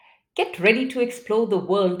Get ready to explore the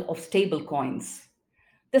world of stablecoins,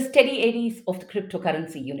 the steady eddies of the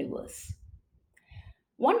cryptocurrency universe.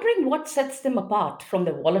 Wondering what sets them apart from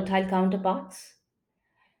their volatile counterparts?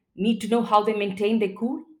 Need to know how they maintain their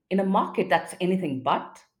cool in a market that's anything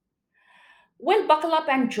but? Well, buckle up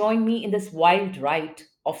and join me in this wild ride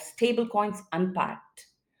of stablecoins unpacked.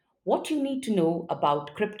 What you need to know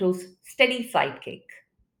about crypto's steady sidekick.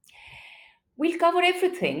 We'll cover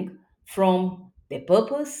everything from their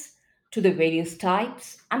purpose to the various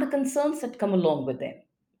types and the concerns that come along with them.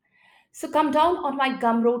 So come down on my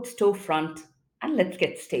Gumroad storefront and let's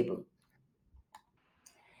get stable.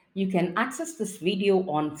 You can access this video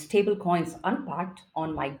on Stablecoins Unpacked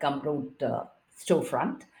on my Gumroad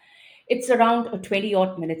storefront. It's around a 20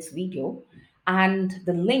 odd minutes video, and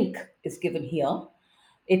the link is given here.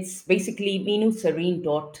 It's basically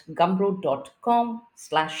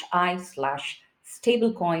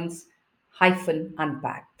meenusareen.gumroad.com/i/stablecoins hyphen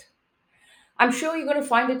unpacked. I'm sure you're going to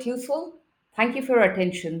find it useful. Thank you for your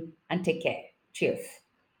attention and take care. Cheers.